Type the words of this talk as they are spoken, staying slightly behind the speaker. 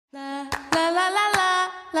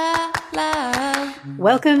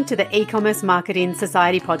Welcome to the E-commerce Marketing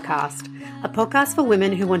Society podcast, a podcast for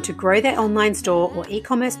women who want to grow their online store or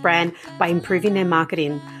e-commerce brand by improving their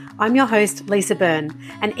marketing. I'm your host, Lisa Byrne,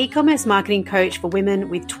 an e-commerce marketing coach for women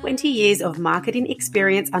with 20 years of marketing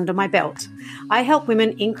experience under my belt. I help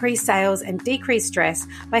women increase sales and decrease stress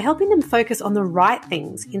by helping them focus on the right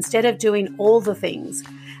things instead of doing all the things.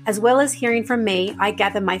 As well as hearing from me, I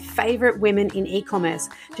gather my favorite women in e-commerce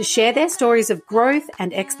to share their stories of growth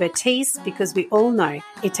and expertise, because we all know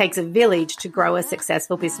it takes a village to grow a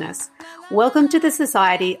successful business. Welcome to the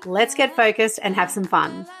society. Let's get focused and have some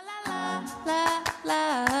fun.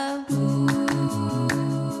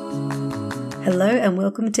 Hello and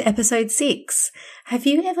welcome to episode 6. Have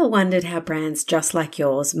you ever wondered how brands just like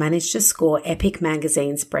yours manage to score epic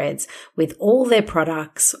magazine spreads with all their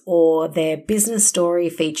products or their business story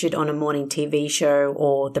featured on a morning TV show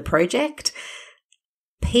or The Project?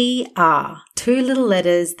 PR, two little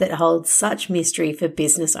letters that hold such mystery for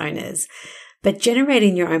business owners. But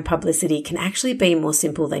generating your own publicity can actually be more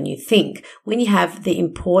simple than you think when you have the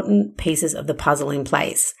important pieces of the puzzle in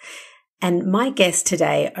place. And my guest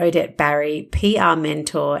today, Odette Barry, PR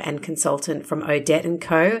mentor and consultant from Odette &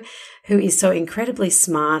 Co., who is so incredibly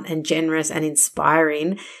smart and generous and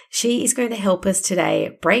inspiring, she is going to help us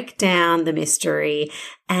today break down the mystery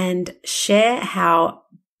and share how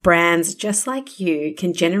brands just like you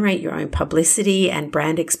can generate your own publicity and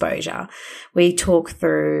brand exposure. We talk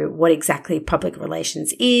through what exactly public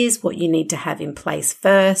relations is, what you need to have in place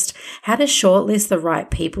first, how to shortlist the right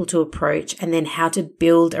people to approach, and then how to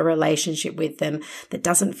build a relationship with them that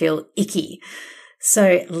doesn't feel icky.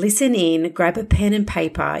 So listen in, grab a pen and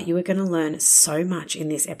paper. You are going to learn so much in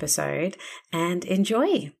this episode and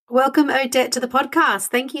enjoy. Welcome, Odette, to the podcast.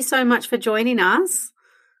 Thank you so much for joining us.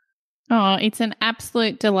 Oh, it's an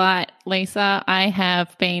absolute delight, Lisa. I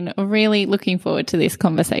have been really looking forward to this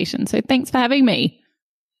conversation. So thanks for having me.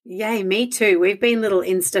 Yay, me too. We've been little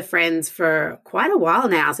Insta friends for quite a while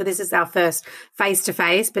now. So this is our first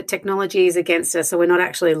face-to-face, but technology is against us. So we're not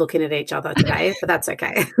actually looking at each other today, but that's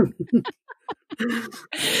okay.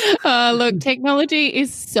 Look, technology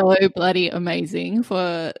is so bloody amazing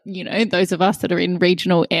for, those of us that are in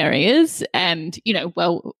regional areas. And,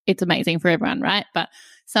 well, it's amazing for everyone, right? But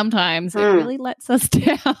sometimes it really lets us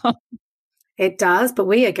down. It does, but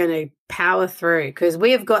we are going to power through because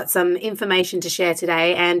we have got some information to share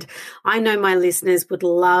today, and I know my listeners would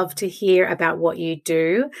love to hear about what you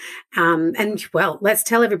do. Well, let's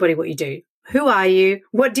tell everybody what you do. Who are you?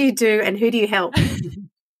 What do you do? And who do you help?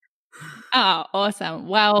 Oh, awesome.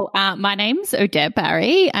 Well, my name's Odette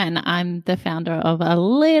Barry, and I'm the founder of a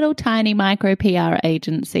little tiny micro PR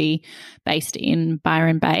agency based in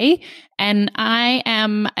Byron Bay. And I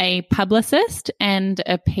am a publicist and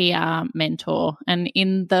a PR mentor. And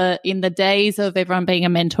in the days of everyone being a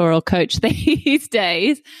mentor or coach these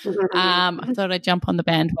days, I thought I'd jump on the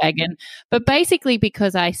bandwagon. But basically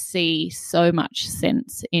because I see so much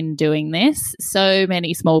sense in doing this, so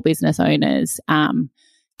many small business owners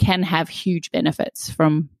can have huge benefits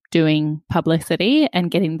from doing publicity and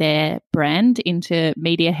getting their brand into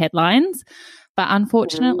media headlines. But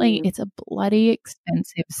unfortunately, it's a bloody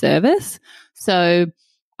expensive service. So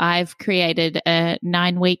I've created a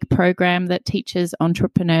 9-week program that teaches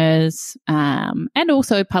entrepreneurs and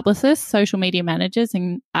also publicists, social media managers,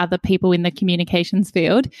 and other people in the communications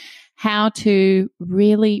field how to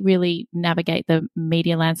really, really navigate the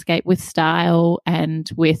media landscape with style and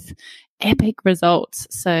with epic results.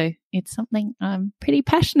 So it's something I'm pretty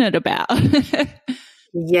passionate about.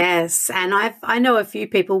 Yes, and I know a few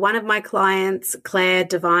people. One of my clients, Claire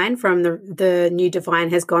Devine from the New Divine,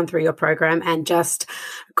 has gone through your program and just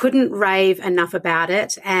couldn't rave enough about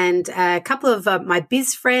it. And a couple of my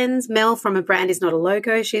biz friends, Mel from A Brand Is Not a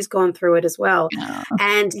Logo, she's gone through it as well. Oh.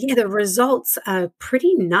 And yeah, the results are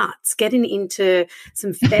pretty nuts. Getting into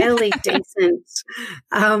some fairly decent,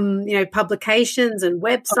 publications and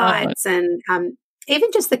websites, and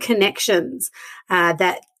even just the connections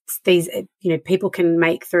that these people can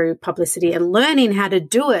make through publicity and learning how to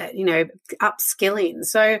do it, upskilling.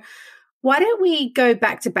 So why don't we go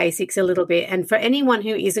back to basics a little bit? And for anyone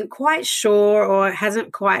who isn't quite sure or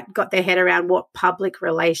hasn't quite got their head around what public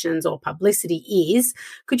relations or publicity is,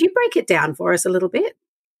 could you break it down for us a little bit?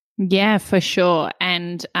 Yeah, for sure.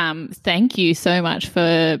 And thank you so much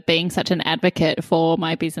for being such an advocate for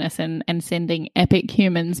my business and sending epic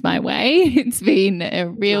humans my way. It's been a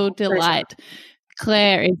real delight. Pleasure.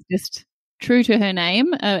 Claire is just true to her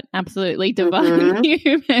name, an absolutely divine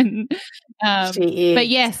human. She is. But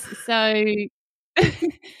yes, so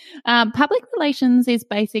Public relations is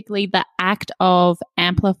basically the act of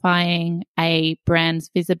amplifying a brand's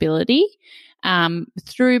visibility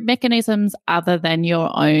through mechanisms other than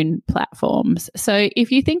your own platforms. So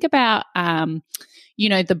if you think about,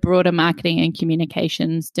 the broader marketing and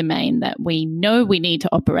communications domain that we know we need to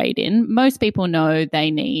operate in, most people know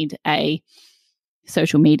they need a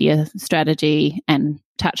social media strategy and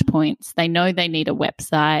touch points. They know they need a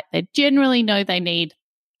website. They generally know they need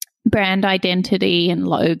brand identity and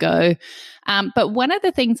logo. But one of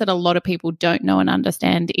the things that a lot of people don't know and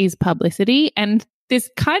understand is publicity. And there's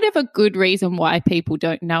kind of a good reason why people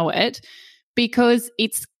don't know it, because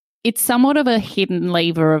it's somewhat of a hidden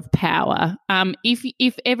lever of power.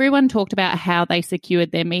 If everyone talked about how they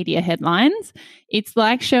secured their media headlines, it's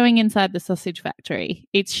like showing inside the sausage factory.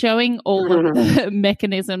 It's showing all of the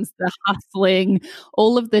mechanisms, the hustling,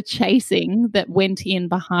 all of the chasing that went in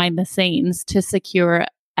behind the scenes to secure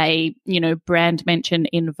a brand mention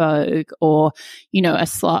in Vogue or a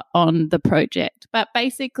slot on the project. But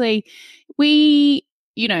basically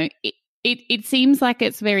it seems like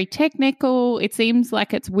it's very technical, it seems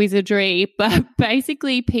like it's wizardry, but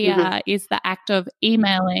basically PR is the act of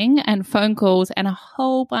emailing and phone calls and a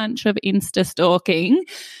whole bunch of Insta stalking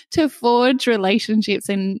to forge relationships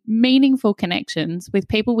and meaningful connections with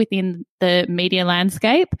people within the media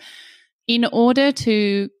landscape in order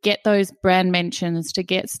to get those brand mentions, to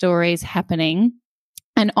get stories happening.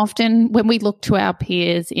 And often when we look to our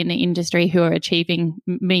peers in the industry who are achieving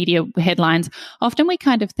media headlines, often we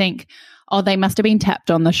kind of think, oh, they must have been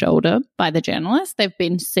tapped on the shoulder by the journalist. They've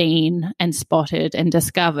been seen and spotted and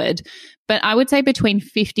discovered. But I would say between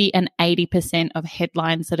 50 and 80% of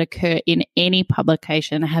headlines that occur in any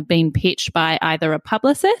publication have been pitched by either a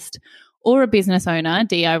publicist or a business owner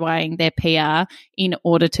DIYing their PR in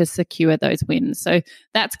order to secure those wins. So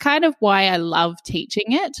that's kind of why I love teaching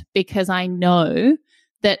it, because I know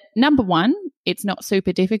that number one, it's not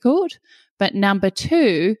super difficult, but number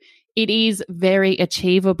two, it is very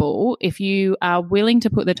achievable if you are willing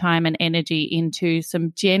to put the time and energy into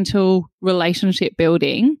some gentle relationship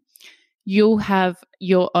building. You'll have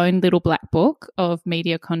your own little black book of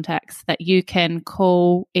media contacts that you can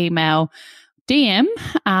call, email, DM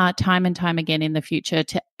time and time again in the future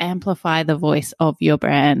to amplify the voice of your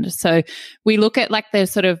brand. So we look at like the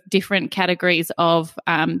sort of different categories of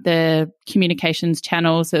the communications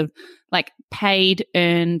channels of like paid,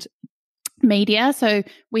 earned media. So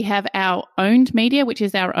we have our owned media, which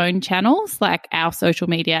is our own channels, like our social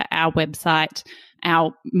media, our website,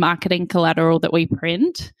 our marketing collateral that we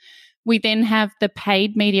print. We then have the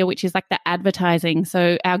paid media, which is like the advertising.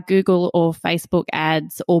 So our Google or Facebook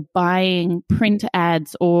ads or buying print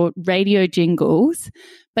ads or radio jingles.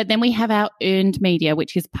 But then we have our earned media,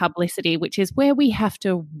 which is publicity, which is where we have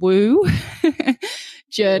to woo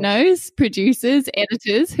journos, producers,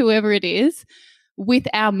 editors, whoever it is, with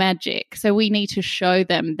our magic. So we need to show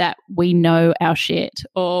them that we know our shit,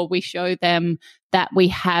 or we show them that we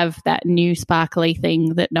have that new sparkly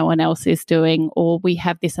thing that no one else is doing, or we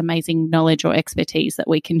have this amazing knowledge or expertise that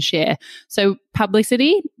we can share. So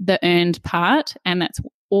publicity, the earned part, and that's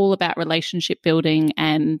all about relationship building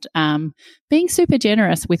and being super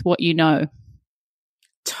generous with what you know.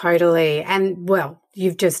 Totally. And well,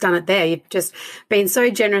 you've just done it there. You've just been so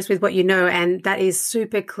generous with what you know, and that is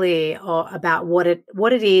super clear about what it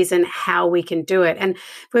is and how we can do it. And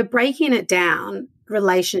we're breaking it down,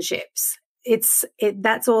 relationships.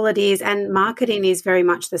 That's all it is, and marketing is very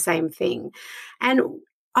much the same thing. And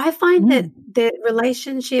I find that the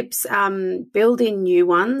relationships, building new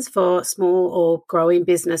ones for small or growing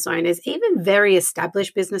business owners, even very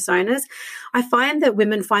established business owners, I find that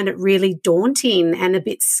women find it really daunting and a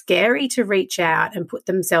bit scary to reach out and put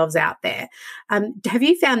themselves out there. Have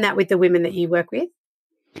you found that with the women that you work with?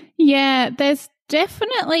 Yeah, there's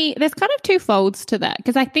kind of two folds to that,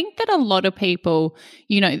 because I think that a lot of people,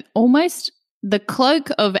 almost the cloak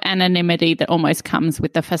of anonymity that almost comes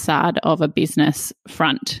with the facade of a business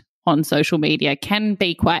front on social media can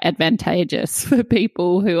be quite advantageous for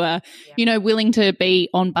people who are, willing to be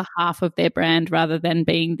on behalf of their brand rather than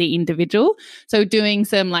being the individual. So doing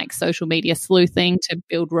some like social media sleuthing to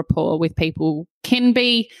build rapport with people can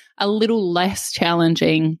be a little less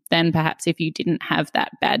challenging than perhaps if you didn't have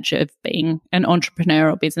that badge of being an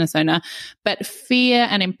entrepreneur or business owner. But fear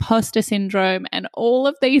and imposter syndrome and all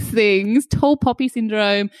of these things, tall poppy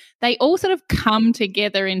syndrome, they all sort of come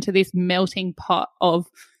together into this melting pot of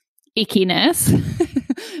ickiness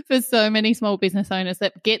for so many small business owners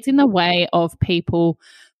that gets in the way of people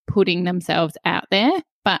putting themselves out there.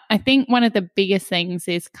 But I think one of the biggest things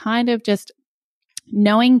is kind of just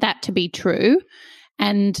knowing that to be true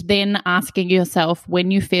And then asking yourself,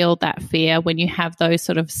 when you feel that fear, when you have those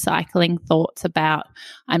sort of cycling thoughts about,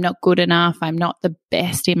 I'm not good enough, I'm not the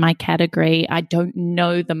best in my category, I don't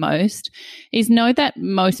know the most, is know that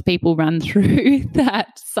most people run through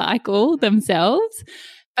that cycle themselves.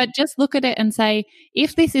 But just look at it and say,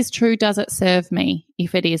 if this is true, does it serve me?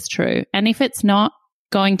 If it is true. And if it's not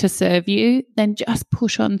going to serve you, then just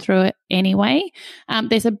push on through it anyway.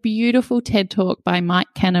 There's a beautiful TED Talk by Mike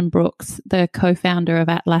Cannon-Brookes, the co-founder of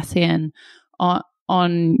Atlassian, on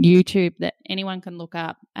YouTube that anyone can look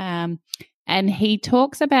up. And he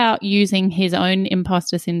talks about using his own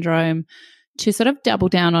imposter syndrome to sort of double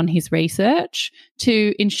down on his research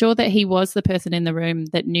to ensure that he was the person in the room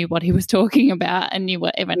that knew what he was talking about and knew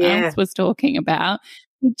what everyone else was talking about.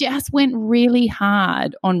 He just went really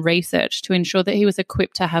hard on research to ensure that he was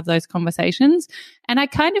equipped to have those conversations. And I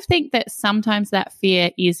kind of think that sometimes that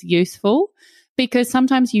fear is useful because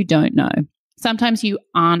sometimes you don't know. Sometimes you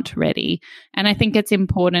aren't ready. And I think it's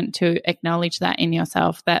important to acknowledge that in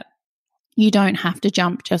yourself, that you don't have to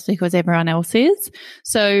jump just because everyone else is.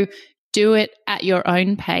 So do it at your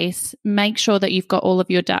own pace. Make sure that you've got all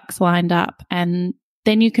of your ducks lined up, and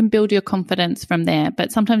then you can build your confidence from there.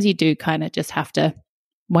 But sometimes you do kind of just have to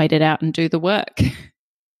wait it out and do the work.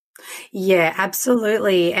 Yeah,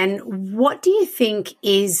 absolutely. And what do you think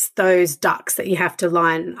is those ducks that you have to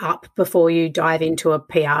line up before you dive into a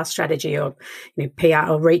PR strategy or PR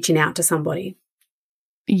or reaching out to somebody?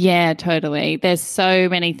 Yeah, totally. There's so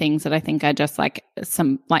many things that I think are just like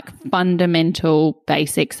some like fundamental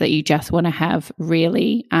basics that you just want to have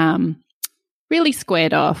really, really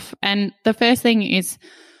squared off. And the first thing is,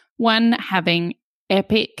 one, having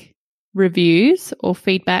epic reviews or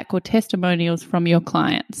feedback or testimonials from your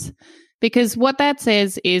clients. Because what that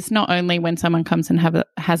says is not only when someone comes and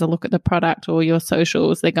has a look at the product or your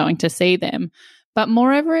socials, they're going to see them, but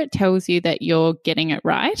moreover, it tells you that you're getting it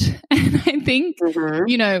right. And I think,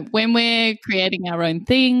 when we're creating our own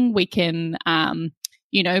thing, we can,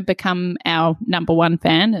 become our number one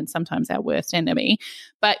fan and sometimes our worst enemy.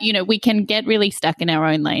 But, we can get really stuck in our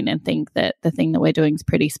own lane and think that the thing that we're doing is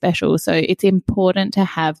pretty special. So it's important to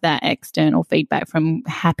have that external feedback from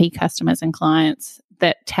happy customers and clients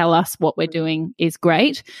that tell us what we're doing is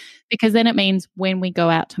great, because then it means when we go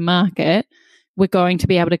out to market, we're going to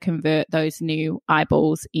be able to convert those new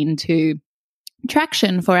eyeballs into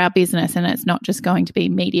traction for our business. And it's not just going to be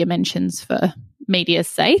media mentions for media's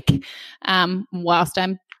sake. Whilst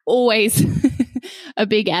I'm always a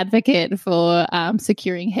big advocate for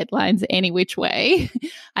securing headlines any which way,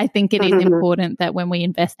 I think it is important that when we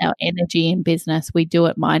invest our energy in business, we do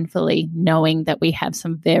it mindfully, knowing that we have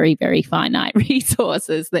some very, very finite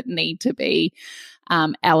resources that need to be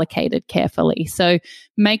allocated carefully. So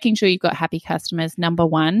making sure you've got happy customers, number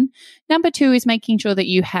one. Number two is making sure that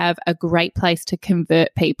you have a great place to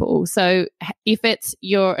convert people. So if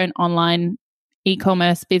you're an online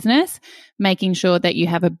e-commerce business, making sure that you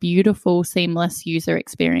have a beautiful, seamless user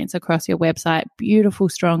experience across your website, beautiful,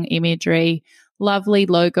 strong imagery, lovely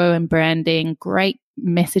logo and branding, great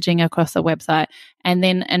messaging across the website, and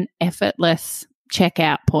then an effortless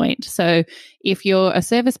checkout point. So if you're a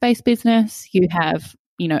service-based business, you have,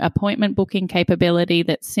 appointment booking capability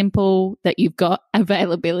that's simple, that you've got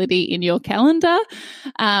availability in your calendar.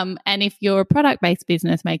 And if you're a product-based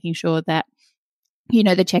business, making sure that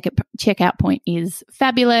the checkout point is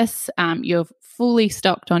fabulous, you're fully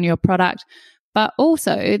stocked on your product, but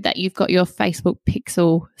also that you've got your Facebook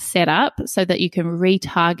pixel set up so that you can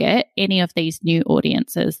retarget any of these new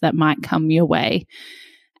audiences that might come your way.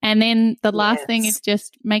 And then the last thing is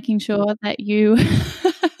just making sure that you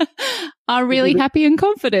are really happy and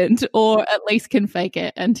confident, or at least can fake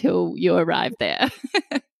it until you arrive there.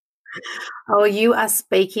 Oh, you are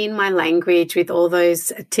speaking my language with all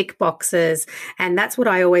those tick boxes. And that's what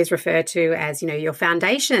I always refer to as, your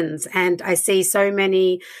foundations. And I see so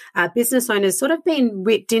many business owners sort of being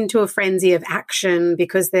whipped into a frenzy of action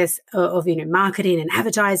because there's of marketing and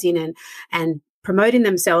advertising and promoting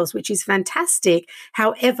themselves, which is fantastic.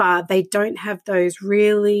 However, they don't have those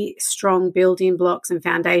really strong building blocks and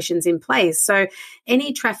foundations in place. So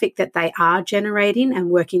any traffic that they are generating and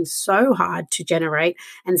working so hard to generate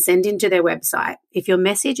and send into their website, if your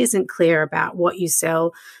message isn't clear about what you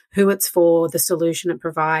sell, who it's for, the solution it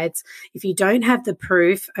provides, if you don't have the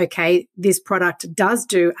proof, okay, this product does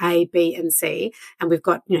do A, B, and C, and we've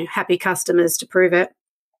got, happy customers to prove it,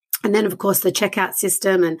 and then, of course, the checkout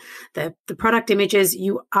system and the product images,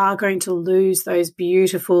 you are going to lose those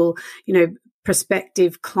beautiful,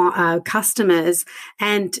 prospective customers,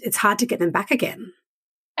 and it's hard to get them back again.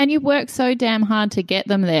 And you work so damn hard to get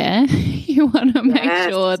them there. You want to make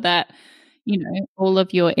sure that, all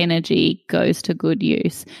of your energy goes to good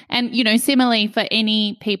use. And, similarly for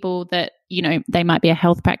any people that, they might be a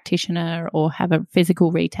health practitioner or have a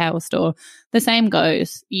physical retail store, the same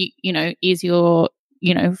goes. Is your,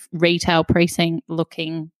 retail precinct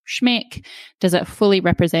looking schmick? Does it fully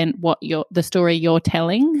represent what the story you're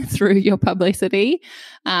telling through your publicity?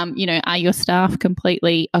 Are your staff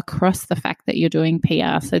completely across the fact that you're doing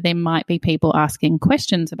PR? So there might be people asking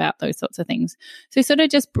questions about those sorts of things. So sort of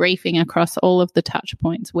just briefing across all of the touch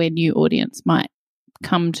points where new audience might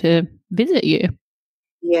come to visit you.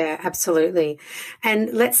 Yeah, absolutely.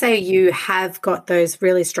 And let's say you have got those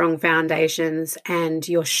really strong foundations and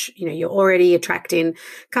you're already attracting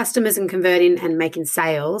customers and converting and making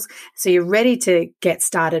sales. So you're ready to get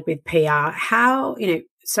started with PR. How,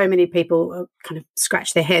 so many people kind of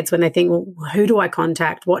scratch their heads when they think, well, who do I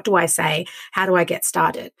contact? What do I say? How do I get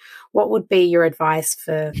started? What would be your advice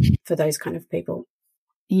for those kind of people?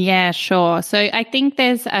 Yeah, sure. So I think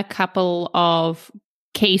there's a couple of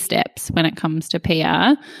key steps when it comes to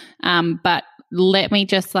PR. But let me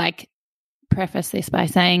just preface this by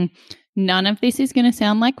saying none of this is going to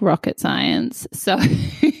sound like rocket science. So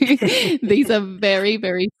these are very,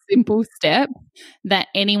 very simple steps that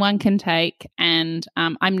anyone can take. And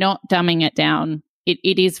I'm not dumbing it down.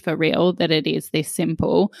 It is for real that it is this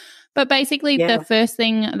simple. But basically, the first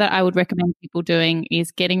thing that I would recommend people doing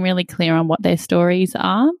is getting really clear on what their stories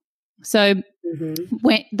are. So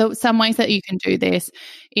some ways that you can do this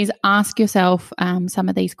is ask yourself some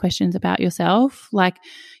of these questions about yourself, like,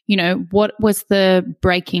 what was the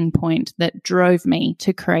breaking point that drove me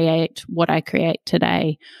to create what I create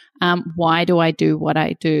today? Why do I do what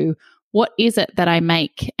I do? What is it that I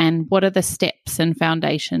make, and what are the steps and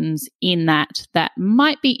foundations in that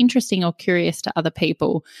might be interesting or curious to other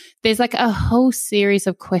people? There's a whole series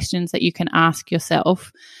of questions that you can ask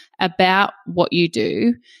yourself about what you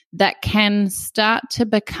do that can start to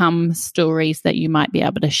become stories that you might be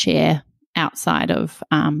able to share outside of,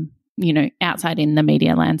 outside in the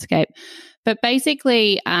media landscape. But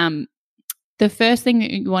basically, the first thing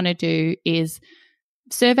that you want to do is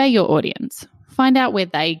survey your audience. Find out where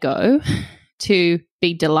they go to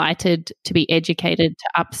be delighted, to be educated,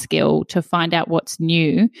 to upskill, to find out what's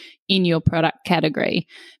new in your product category,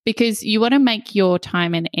 because you want to make your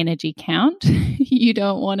time and energy count. You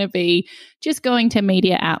don't want to be just going to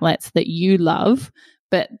media outlets that you love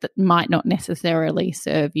but that might not necessarily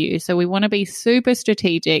serve you. So we want to be super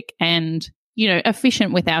strategic and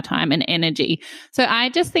efficient with our time and energy. So I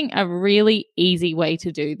just think a really easy way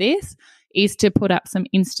to do this is to put up some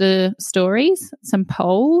Insta stories, some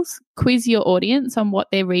polls, quiz your audience on what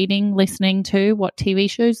they're reading, listening to, what TV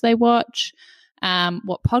shows they watch,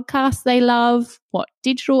 what podcasts they love, what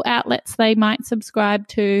digital outlets they might subscribe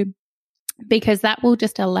to, because that will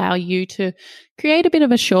just allow you to create a bit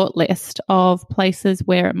of a short list of places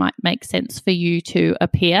where it might make sense for you to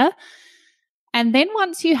appear. And then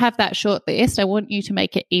once you have that short list, I want you to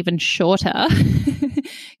make it even shorter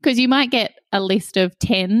because you might get a list of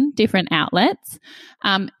 10 different outlets.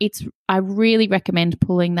 I really recommend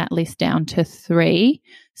pulling that list down to 3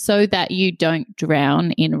 so that you don't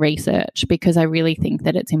drown in research, because I really think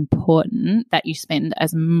that it's important that you spend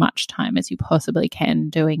as much time as you possibly can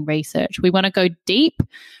doing research. We want to go deep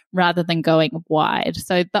rather than going wide.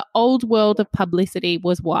 So the old world of publicity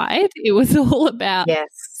was wide. It was all about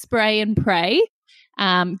spray and pray.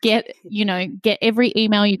 Get every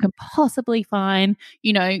email you can possibly find.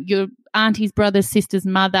 Your auntie's brother's sister's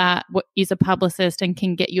mother is a publicist and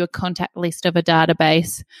can get you a contact list of a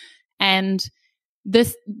database. And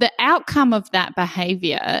the outcome of that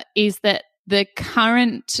behavior is that the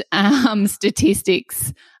current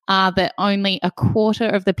statistics are that only a quarter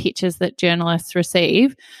of the pitches that journalists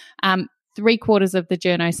receive, 3/4 of the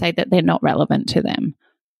journos say that they're not relevant to them.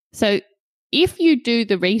 So if you do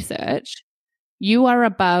the research, you are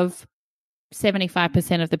above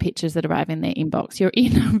 75% of the pitches that arrive in their inbox. You're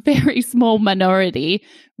in a very small minority,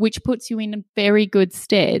 which puts you in a very good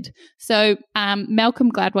stead. So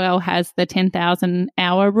Malcolm Gladwell has the 10,000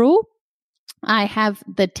 hour rule. I have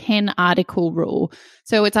the 10 article rule.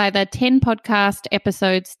 So it's either 10 podcast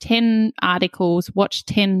episodes, 10 articles, watch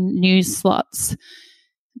 10 news slots.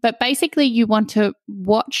 But basically you want to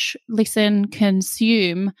watch, listen,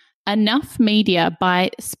 consume enough media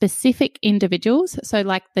by specific individuals, so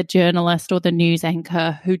like the journalist or the news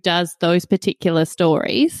anchor who does those particular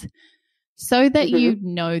stories, so that you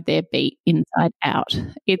know their beat inside out.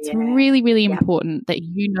 It's really, really important that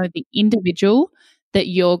you know the individual that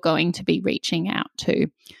you're going to be reaching out to.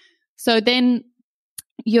 So then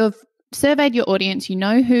you've surveyed your audience, you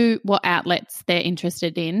know what outlets they're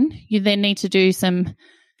interested in. You then need to do some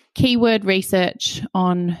keyword research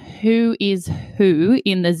on who is who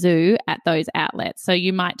in the zoo at those outlets. So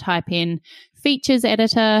you might type in features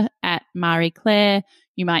editor at Marie Claire.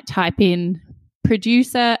 You might type in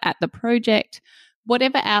producer at The Project.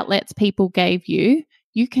 Whatever outlets people gave you,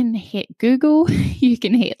 you can hit Google, you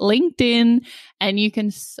can hit LinkedIn, and you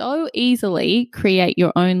can so easily create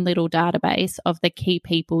your own little database of the key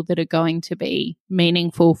people that are going to be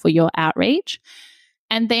meaningful for your outreach.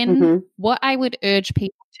 And then what I would urge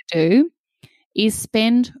people to do is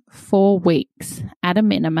spend 4 weeks at a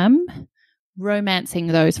minimum romancing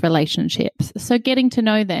those relationships. So getting to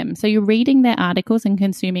know them. So you're reading their articles and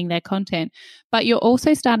consuming their content, but you're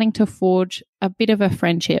also starting to forge a bit of a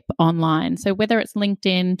friendship online. So whether it's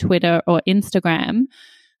LinkedIn, Twitter, or Instagram,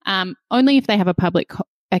 only if they have a public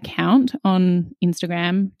account on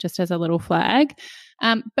Instagram, just as a little flag,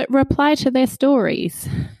 but reply to their stories,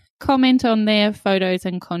 comment on their photos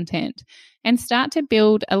and content, and start to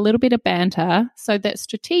build a little bit of banter so that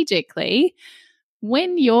strategically,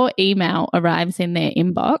 when your email arrives in their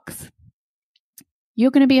inbox,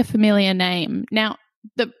 you're going to be a familiar name. Now,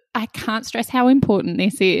 I can't stress how important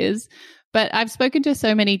this is, but I've spoken to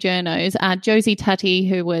so many journos. Josie Tutty,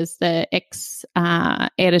 who was the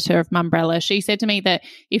ex-editor of Mumbrella, she said to me that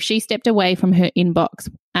if she stepped away from her inbox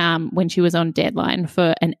when she was on deadline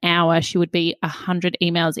for an hour, she would be 100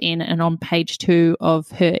 emails in and on page 2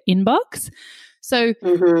 of her inbox. So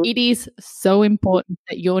it is so important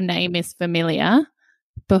that your name is familiar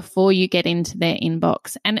before you get into their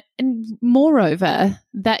inbox. And moreover,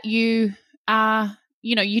 that you are,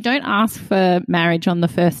 you don't ask for marriage on the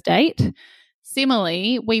first date.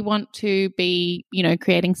 Similarly, we want to be,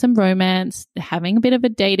 creating some romance, having a bit of a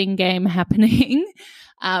dating game happening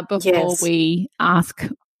before we ask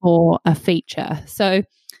for a feature. So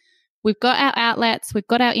we've got our outlets, we've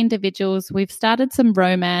got our individuals, we've started some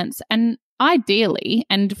romance, and ideally,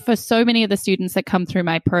 and for so many of the students that come through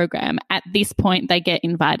my program, at this point they get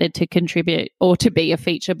invited to contribute or to be a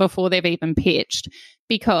feature before they've even pitched,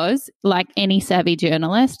 because like any savvy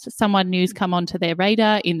journalist, someone new's come onto their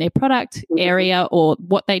radar in their product area or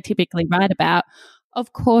what they typically write about.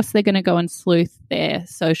 Of course, they're going to go and sleuth their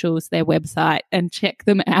socials, their website, and check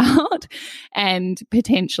them out and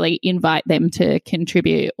potentially invite them to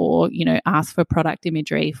contribute or, ask for product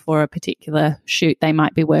imagery for a particular shoot they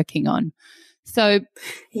might be working on. So,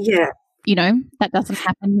 that doesn't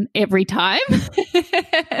happen every time.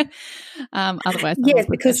 Otherwise, the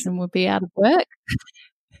profession would be out of work.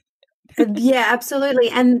 Yeah, absolutely.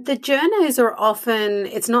 And the journos are often,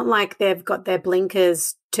 it's not like they've got their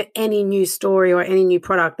blinkers to any new story or any new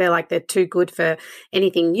product. They're too good for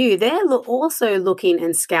anything new. They're also looking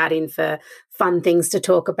and scouting for fun things to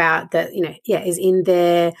talk about that, is in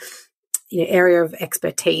their area of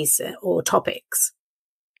expertise or topics.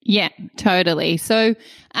 Yeah, totally. So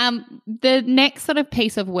the next sort of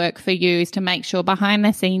piece of work for you is to make sure behind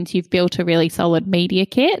the scenes you've built a really solid media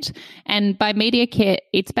kit. And by media kit,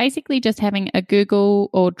 it's basically just having a Google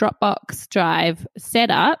or Dropbox drive set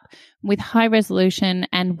up with high resolution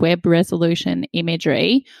and web resolution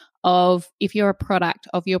imagery of if you're a product,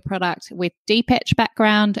 of your product with deep etch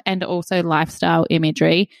background and also lifestyle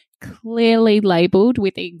imagery, clearly labeled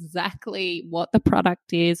with exactly what the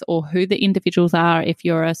product is or who the individuals are if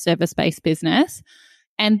you're a service-based business.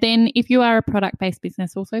 And then if you are a product-based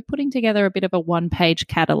business, also putting together a bit of a one-page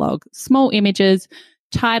catalog, small images,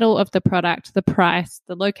 title of the product, the price,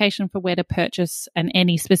 the location for where to purchase and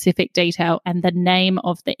any specific detail, and the name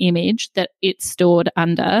of the image that it's stored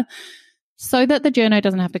under, so that the journo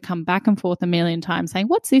doesn't have to come back and forth a million times saying,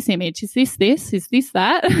 what's this image? Is this this? Is this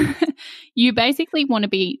that? You basically want to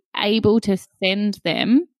be able to send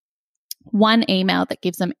them one email that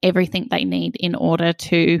gives them everything they need in order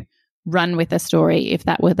to run with a story, if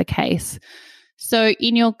that were the case. So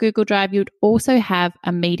in your Google Drive, you'd also have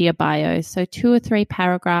a media bio. So 2 or 3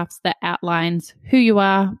 paragraphs that outlines who you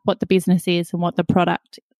are, what the business is, and what the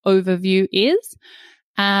product overview is.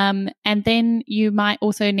 And then you might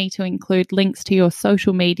also need to include links to your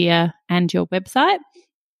social media and your website.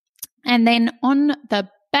 And then on the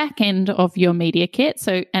back end of your media kit,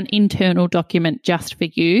 so an internal document just for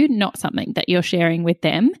you, not something that you're sharing with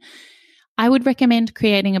them, I would recommend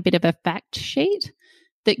creating a bit of a fact sheet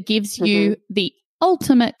that gives you the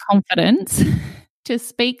ultimate confidence to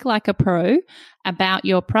speak like a pro about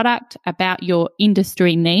your product, about your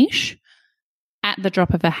industry niche, at the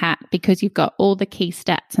drop of a hat, because you've got all the key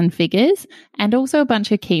stats and figures and also a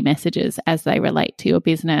bunch of key messages as they relate to your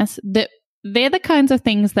business. That they're the kinds of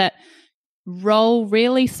things that roll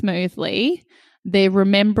really smoothly. They're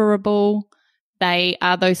rememberable. They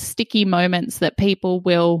are those sticky moments that people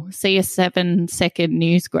will see a 7-second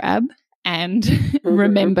news grab and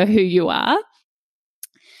remember who you are.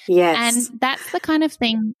 Yes. And that's the kind of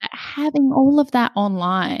thing that having all of that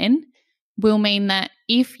online will mean that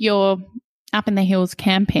if you're up in the hills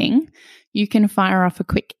camping, you can fire off a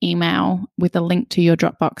quick email with a link to your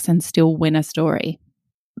Dropbox and still win a story.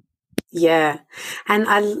 Yeah. And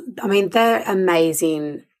I mean, they're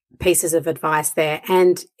amazing pieces of advice there.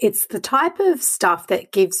 And it's the type of stuff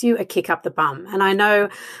that gives you a kick up the bum. And I know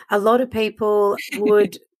a lot of people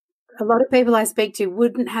I speak to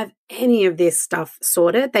wouldn't have any of this stuff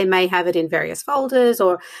sorted. They may have it in various folders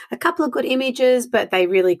or a couple of good images, but they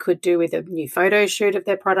really could do with a new photo shoot of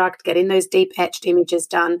their product, getting those deep etched images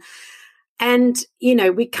done. And, you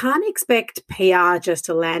know, we can't expect PR just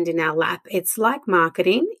to land in our lap. It's like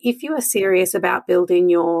marketing. If you are serious about building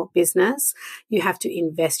your business, you have to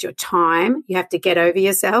invest your time. You have to get over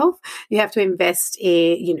yourself. You have to invest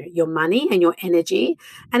in, you know, your money and your energy.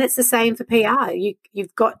 And it's the same for PR.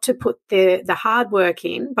 You've got to put the hard work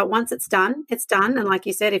in, but once it's done, it's done. And like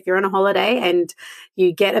you said, if you're on a holiday and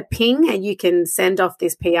you get a ping and you can send off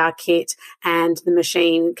this PR kit and the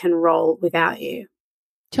machine can roll without you.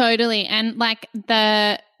 Totally. And like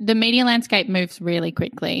the media landscape moves really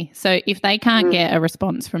quickly. So if they can't get a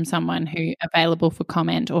response from someone who available for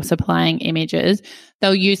comment or supplying images,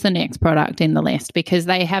 they'll use the next product in the list because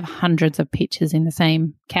they have hundreds of pictures in the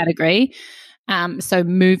same category. So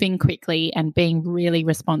moving quickly and being really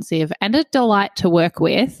responsive and a delight to work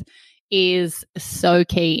with is so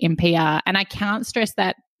key in PR. And I can't stress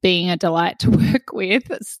that being a delight to work with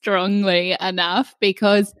strongly enough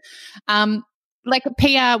because like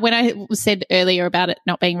PR, when I said earlier about it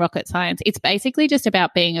not being rocket science, it's basically just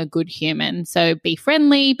about being a good human. So be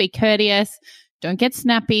friendly, be courteous, don't get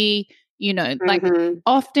snappy. You know, like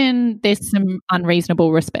often there's some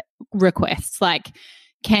unreasonable requests, like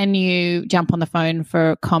can you jump on the phone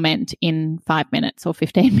for a comment in 5 minutes or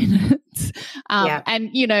 15 minutes? And,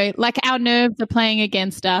 you know, like our nerves are playing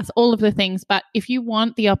against us, all of the things. But if you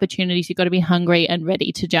want the opportunities, you've got to be hungry and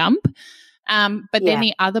ready to jump. But then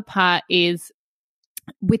the other part is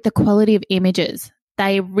with the quality of images.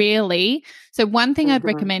 So one thing I'd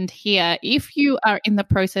recommend here, if you are in the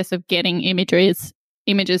process of getting images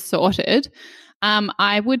sorted,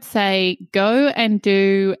 I would say go and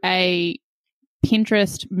do a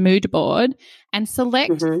Pinterest mood board and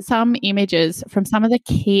select some images from some of the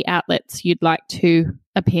key outlets you'd like to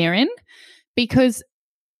appear in, because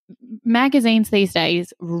magazines these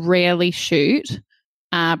days rarely shoot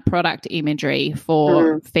product imagery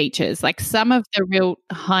for features. Like some of the real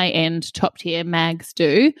high-end top-tier mags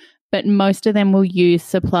do, but most of them will use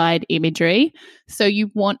supplied imagery. So you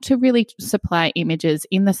want to really supply images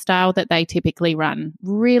in the style that they typically run,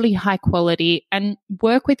 really high quality, and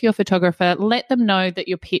work with your photographer. Let them know that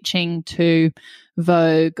you're pitching to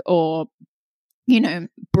Vogue or, you know,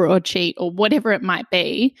 Broadsheet or whatever it might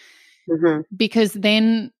be, because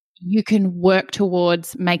then you can work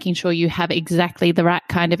towards making sure you have exactly the right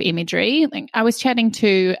kind of imagery. Like I was chatting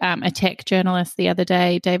to a tech journalist the other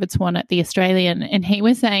day, David Swan at The Australian, and he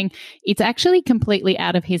was saying it's actually completely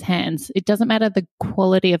out of his hands. It doesn't matter the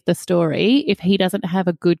quality of the story. If he doesn't have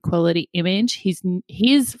a good quality image,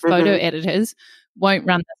 his photo editors won't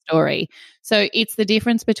run the story. So it's the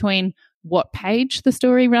difference between what page the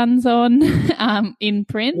story runs on in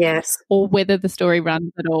print or whether the story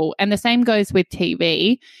runs at all. And the same goes with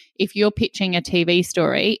TV. If you're pitching a TV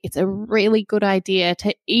story, it's a really good idea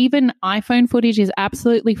to, even iPhone footage is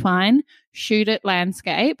absolutely fine, shoot it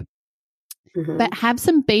landscape, but have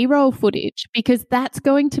some B-roll footage, because that's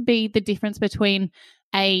going to be the difference between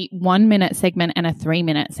a 1 minute segment and a 3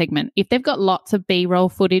 minute segment. If they've got lots of B-roll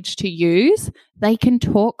footage to use, they can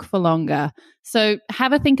talk for longer. So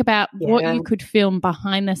have a think about what you could film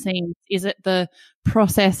behind the scenes. Is it the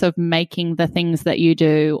process of making the things that you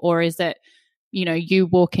do, or is it, you know, you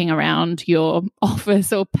walking around your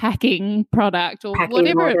office or packing product or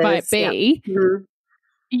whatever orders, it might be?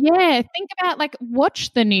 Yeah, think about, like,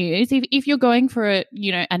 watch the news. If you're going for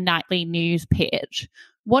a nightly news pitch,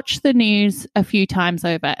 watch the news a few times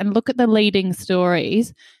over and look at the leading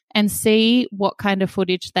stories and see what kind of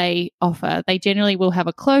footage they offer. They generally will have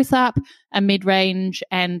a close-up, a mid-range,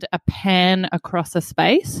 and a pan across a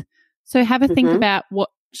space. So have a think about what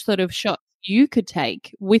sort of shots you could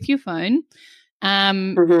take with your phone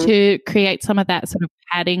to create some of that sort of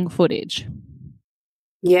padding footage.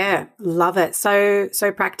 Yeah, love it. So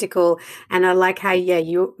practical. And I like how,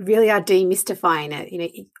 you really are demystifying it. You know,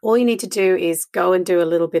 all you need to do is go and do a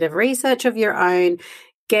little bit of research of your own,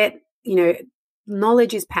 get,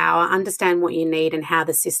 knowledge is power, understand what you need and how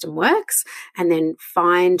the system works, and then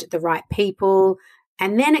find the right people.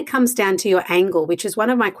 And then it comes down to your angle, which is one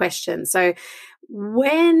of my questions. So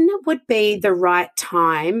When would be the right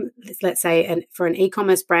time, let's say, for an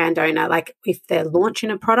e-commerce brand owner, like if they're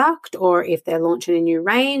launching a product or if they're launching a new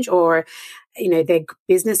range or, their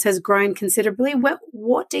business has grown considerably?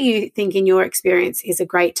 What do you think, in your experience, is a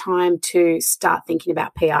great time to start thinking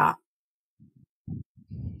about PR?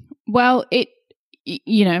 Well, it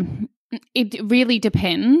really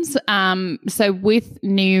depends. So with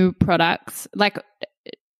new products, like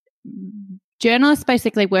journalists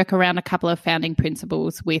basically work around a couple of founding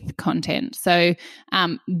principles with content. So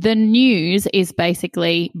the news is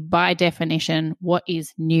basically, by definition, what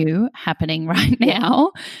is new happening right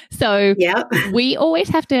now. So we always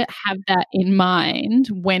have to have that in mind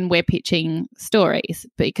when we're pitching stories,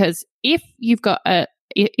 because if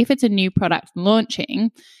it's a new product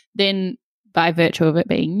launching, then by virtue of it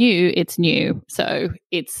being new, it's new. So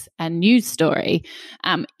it's a news story.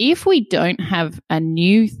 If we don't have a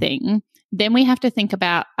new thing, then we have to think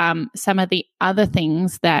about some of the other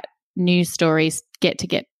things that news stories get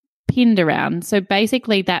pinned around. So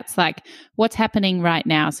basically that's like what's happening right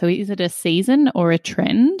now. So is it a season or a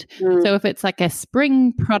trend? So if it's like a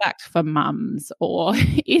spring product for mums, or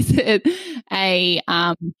is it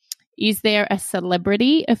is there a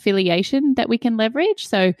celebrity affiliation that we can leverage?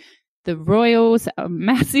 So the royals are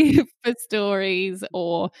massive for stories,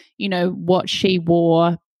 or, what she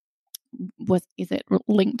wore. Is it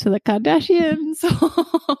linked to the Kardashians?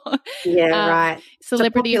 Right.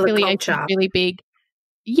 Celebrity affiliation is really big.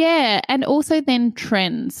 Yeah, and also then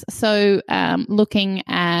trends. So looking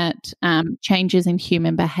at changes in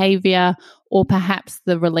human behavior, or perhaps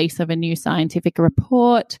the release of a new scientific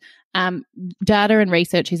report. Data and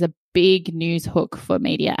research is a big news hook for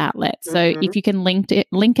media outlets. So if you can link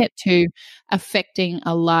it to affecting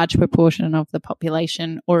a large proportion of the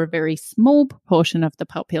population or a very small proportion of the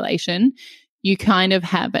population, you kind of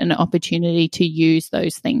have an opportunity to use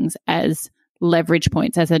those things as leverage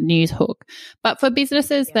points, as a news hook. But for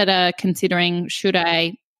businesses that are considering, should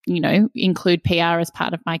I include PR as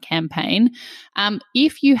part of my campaign,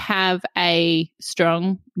 if you have a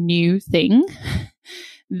strong new thing,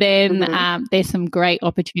 then there's some great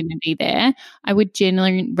opportunity there. I would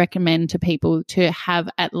generally recommend to people to have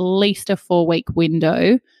at least a 4-week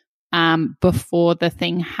window before the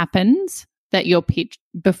thing happens that you're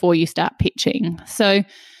before you start pitching. So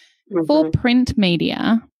for print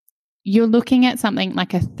media, you're looking at something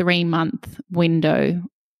like a 3-month window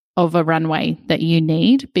of a runway that you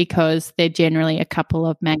need, because they're generally a couple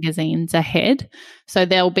of magazines ahead. So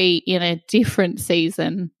they'll be in a different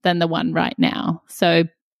season than the one right now. So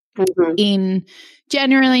in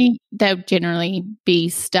January, they'll generally be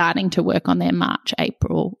starting to work on their March,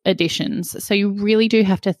 April editions. So you really do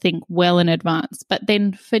have to think well in advance. But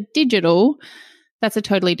then for digital, that's a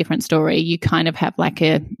totally different story. You kind of have like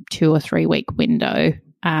a 2 or 3 week window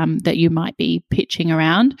that you might be pitching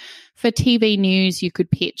around. For TV news, you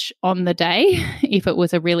could pitch on the day if it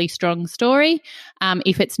was a really strong story.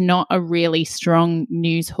 If it's not a really strong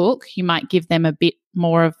news hook, you might give them a bit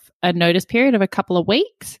more of a notice period of a couple of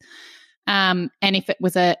weeks. And if it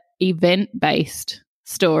was a event-based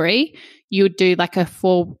story, you would do like a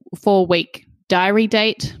 4-week diary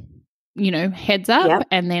date, heads up,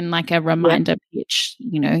 and then like a reminder pitch,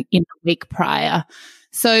 in the week prior.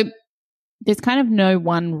 So there's kind of no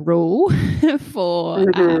one rule for,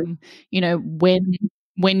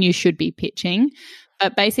 when you should be pitching.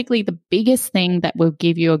 But basically the biggest thing that will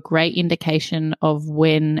give you a great indication of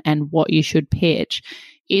when and what you should pitch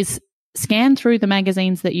is scan through the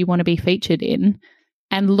magazines that you want to be featured in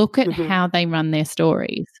and look at how they run their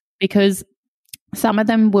stories, because some of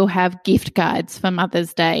them will have gift guides for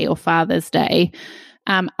Mother's Day or Father's Day.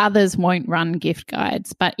 Others won't run gift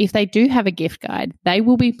guides, but if they do have a gift guide, they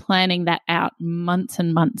will be planning that out months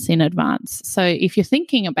and months in advance. So if you're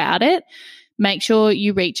thinking about it, make sure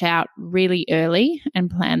you reach out really early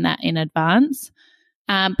and plan that in advance.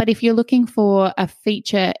 But if you're looking for a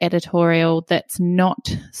feature editorial that's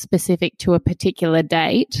not specific to a particular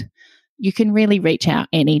date, you can really reach out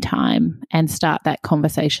anytime and start that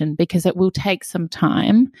conversation, because it will take some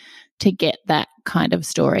time to get that kind of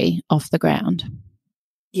story off the ground.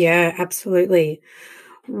 Yeah, absolutely.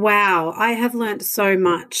 Wow, I have learned so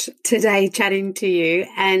much today chatting to you,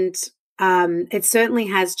 and it certainly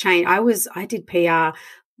has changed. I did PR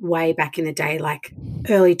way back in the day, like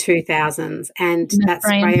early 2000s, and that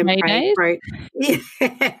spray and pray broke. Yeah.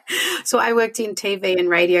 So I worked in TV and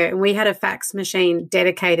radio, and we had a fax machine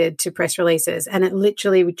dedicated to press releases, and it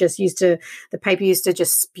literally would just the paper used to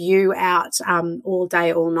just spew out all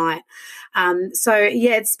day, all night. So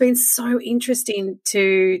yeah, it's been so interesting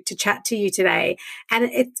to chat to you today, and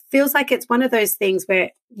it feels like it's one of those things where,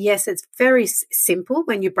 yes, it's very simple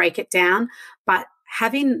when you break it down, but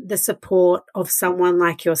having the support of someone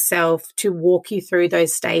like yourself to walk you through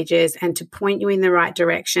those stages and to point you in the right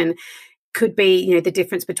direction could be, you know, the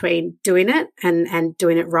difference between doing it and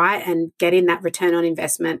doing it right and getting that return on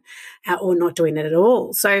investment or not doing it at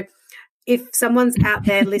all. So if someone's out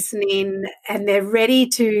there listening and they're ready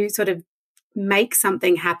to sort of make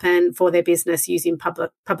something happen for their business using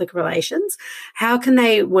public relations, how can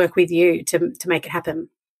they work with you to make it happen?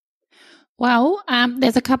 Well,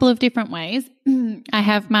 there's a couple of different ways. I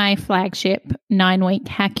have my flagship 9-week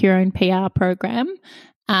Hack Your Own PR program,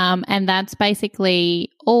 and that's basically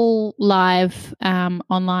all live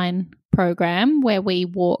online program where we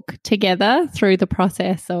walk together through the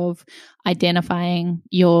process of identifying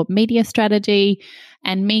your media strategy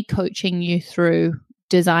and me coaching you through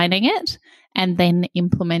designing it and then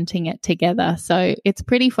implementing it together. So it's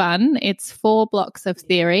pretty fun. It's 4 blocks of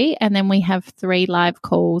theory, and then we have 3 live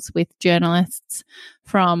calls with journalists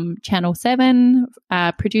from Channel 7,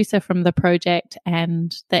 producer from The Project,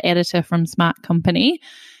 and the editor from Smart Company.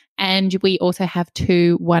 And we also have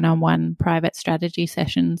 2 one-on-one private strategy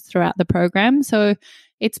sessions throughout the program. So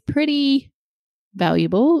it's pretty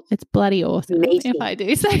valuable. It's bloody awesome, Meaty. if I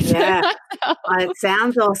do say so myself. It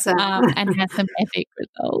sounds awesome. And has some epic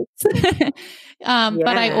results.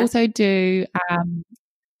 But I also do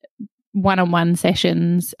one-on-one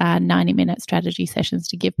sessions, 90-minute strategy sessions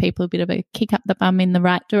to give people a bit of a kick up the bum in the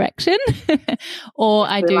right direction. Or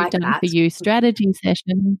I do like done for you strategy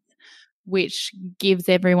sessions, which gives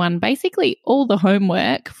everyone basically all the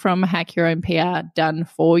homework from Hack Your Own PR done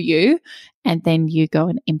for you, and then you go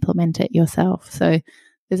and implement it yourself. So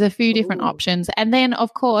there's a few different options. And then,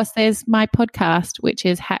 of course, there's my podcast, which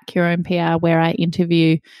is Hack Your Own PR, where I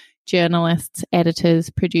interview journalists,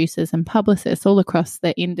 editors, producers, and publicists all across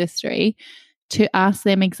the industry to ask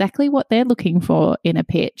them exactly what they're looking for in a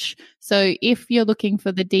pitch. So if you're looking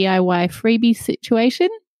for the DIY freebie situation,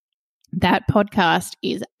 that podcast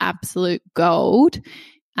is absolute gold.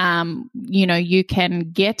 You know, you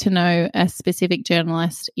can get to know a specific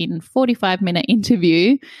journalist in 45-minute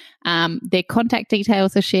interview. Their contact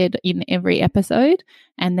details are shared in every episode,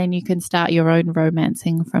 and then you can start your own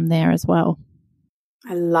romancing from there as well.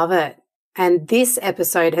 I love it. And this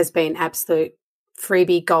episode has been absolute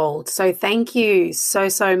freebie gold. So thank you so,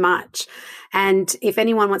 so much. And if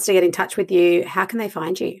anyone wants to get in touch with you, how can they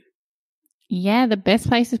find you? Yeah, the best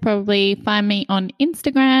place is probably find me on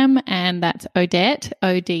Instagram, and that's Odette,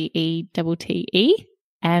 Odette,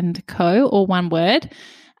 and co, or one word.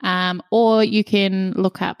 Or you can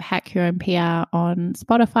look up Hack Your Own PR on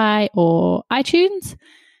Spotify or iTunes.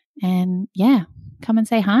 And yeah, come and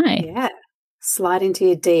say hi. Yeah, slide into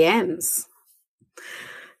your DMs.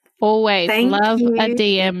 Always love a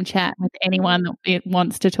DM chat with anyone that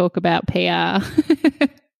wants to talk about PR.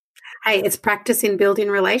 Hey, it's practice in building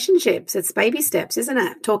relationships. It's baby steps, isn't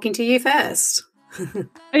it? Talking to you first.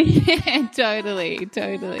 Yeah, totally.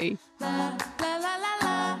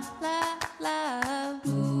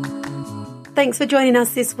 Thanks for joining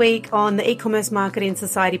us this week on the E-Commerce Marketing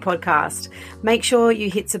Society podcast. Make sure you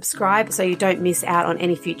hit subscribe so you don't miss out on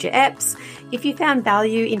any future eps. If you found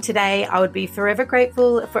value in today, I would be forever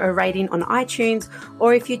grateful for a rating on iTunes,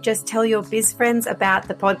 or if you just tell your biz friends about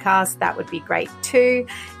the podcast, that would be great too.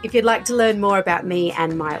 If you'd like to learn more about me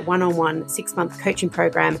and my one-on-one 6-month coaching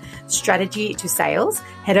program, Strategy to Sales,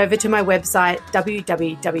 head over to my website,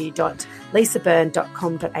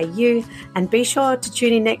 www.lisabyrne.com.au, and be sure to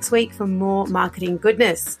tune in next week for more marketing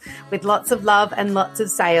goodness. With lots of love and lots of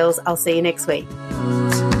sales, I'll see you next week.